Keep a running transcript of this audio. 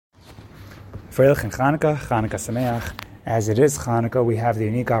Freilich and Chanukah, Chanukah Sameach. As it is Chanukah, we have the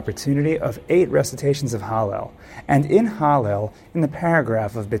unique opportunity of 8 recitations of Hallel. And in Hallel, in the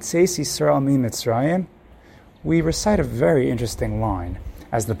paragraph of B'tzeis Yisrael mi Mitzrayim, we recite a very interesting line.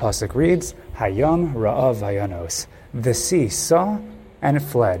 As the pasuk reads, HaYam ra'ah Vayanos. The sea saw and it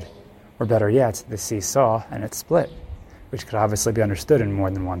fled. Or better yet, the sea saw and it split, which could obviously be understood in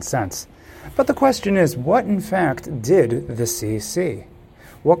more than one sense. But the question is, what in fact did the sea see?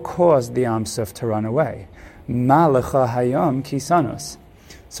 What caused the Yam Suf to run away? Ma lecha HaYam kisanos.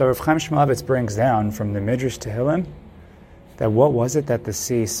 So Rav Chaim Shmulevitz brings down from the Midrash Tehillim that what was it that the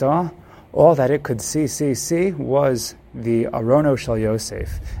sea saw? All that it could see was the Arono Shel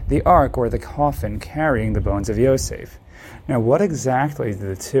Yosef, the ark or the coffin carrying the bones of Yosef. Now, what exactly do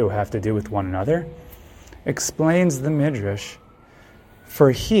the two have to do with one another? Explains the Midrash, for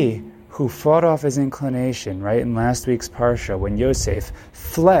he who fought off his inclination, right, in last week's Parsha, when Yosef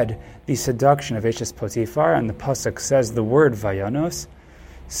fled the seduction of Eshes Potiphar, and the Pasuk says the word Vayanos,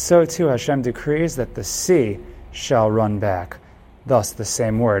 so too Hashem decrees that the sea shall run back. Thus the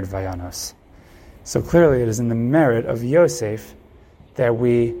same word, Vayanos. So clearly it is in the merit of Yosef that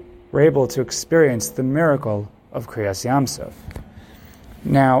we were able to experience the miracle of Kriyas Yam Suf.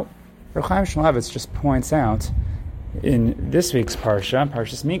 Now, Rav Chaim Shmulevitz just points out in this week's Parsha,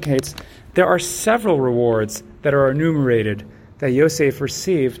 Parshas Mikeitz, there are several rewards that are enumerated that Yosef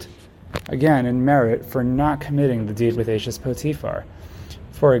received, again, in merit for not committing the deed with Eshes Potiphar.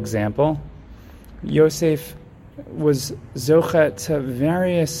 For example, Yosef was zochet to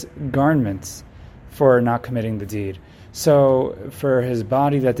various garments for not committing the deed. So, for his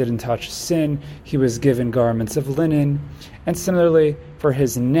body that didn't touch sin, he was given garments of linen. And similarly, for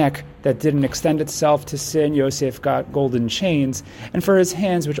his neck that didn't extend itself to sin, Yosef got golden chains. And for his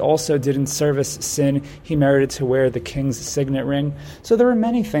hands, which also didn't service sin, he merited to wear the king's signet ring. So there were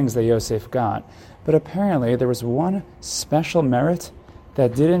many things that Yosef got. But apparently, there was one special merit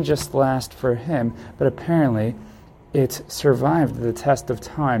that didn't just last for him, but apparently it survived the test of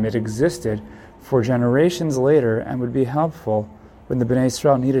time. It existed for generations later and would be helpful when the Bnei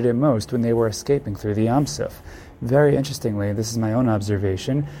Yisrael needed it most, when they were escaping through the Yam Suf. Very interestingly, this is my own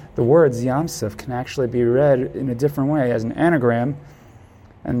observation, the words Yam Suf can actually be read in a different way as an anagram,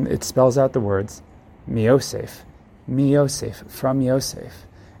 and it spells out the words Mi-Yosef, from Yosef.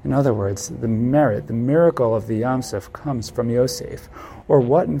 In other words, the merit, the miracle of the Yam Suf comes from Yosef. Or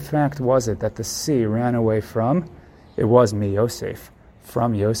what in fact was it that the sea ran away from? It was Mi-Yosef,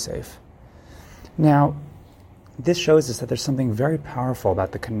 from Yosef. Now, this shows us that there's something very powerful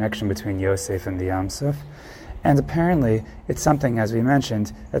about the connection between Yosef and the Yam Suf, and apparently it's something, as we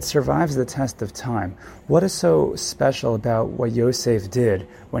mentioned, that survives the test of time. What is so special about what Yosef did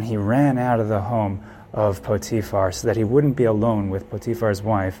when he ran out of the home of Potiphar so that he wouldn't be alone with Potiphar's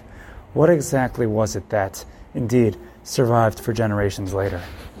wife? What exactly was it that, indeed, survived for generations later?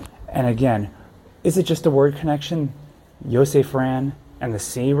 And again, is it just a word connection? Yosef ran and the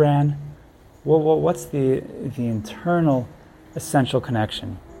sea ran? Well, what's the internal essential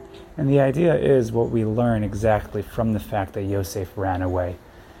connection? And the idea is what we learn exactly from the fact that Yosef ran away.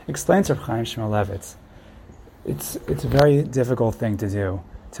 Explains Rav Chaim Shmulevitz. It's a very difficult thing to do,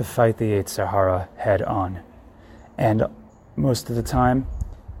 to fight the Yetzer Hara head on. And most of the time,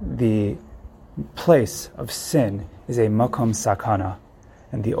 the place of sin is a makom sakana.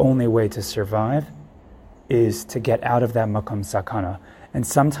 And the only way to survive is to get out of that makom sakana. And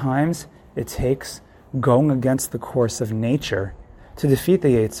sometimes it takes going against the course of nature to defeat the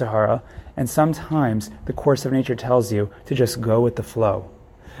Yetzer Hara, and sometimes the course of nature tells you to just go with the flow.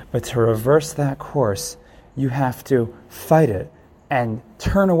 But to reverse that course, you have to fight it and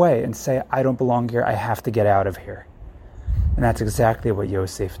turn away and say, I don't belong here, I have to get out of here. And that's exactly what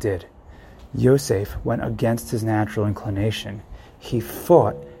Yosef did. Yosef went against his natural inclination. He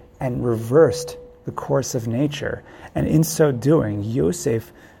fought and reversed the course of nature. And in so doing,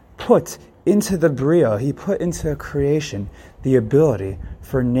 Yosef put into the Bria, he put into creation the ability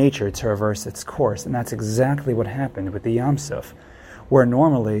for nature to reverse its course. And that's exactly what happened with the Yam Suf, where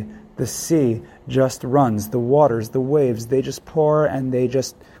normally the sea just runs, the waters, the waves, they just pour and they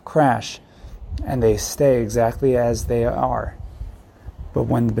just crash, and they stay exactly as they are. But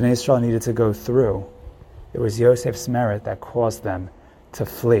when the Bnei Yisrael needed to go through, it was Yosef's merit that caused them to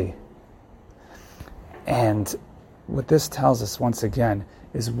flee. And what this tells us, once again,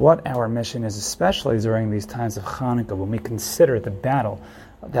 is what our mission is, especially during these times of Hanukkah, when we consider the battle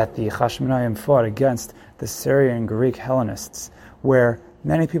that the Chashmonayim fought against the Syrian and Greek Hellenists, where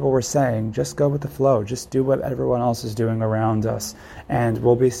many people were saying, just go with the flow, just do what everyone else is doing around us, and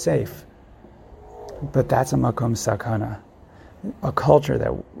we'll be safe. But that's a makom sakana, a culture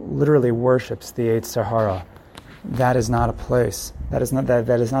that literally worships the Yetzer Hara. That is not a place. That is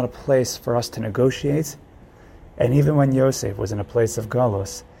not a place for us to negotiate. And even when Yosef was in a place of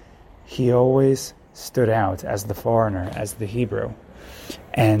galus, he always stood out as the foreigner, as the Hebrew.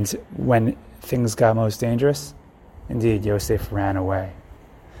 And when things got most dangerous, indeed, Yosef ran away.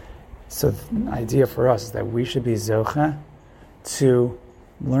 So the idea for us is that we should be zocha to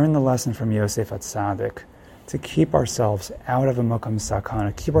learn the lesson from Yosef HaTzadik, to keep ourselves out of a makam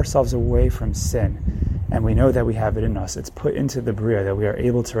sakana, keep ourselves away from sin. And we know that we have it in us. It's put into the Bria that we are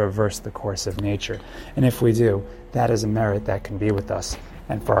able to reverse the course of nature. And if we do, that is a merit that can be with us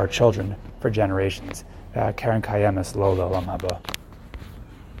and for our children for generations. Karen Kayemas Lo L'Olam Haba.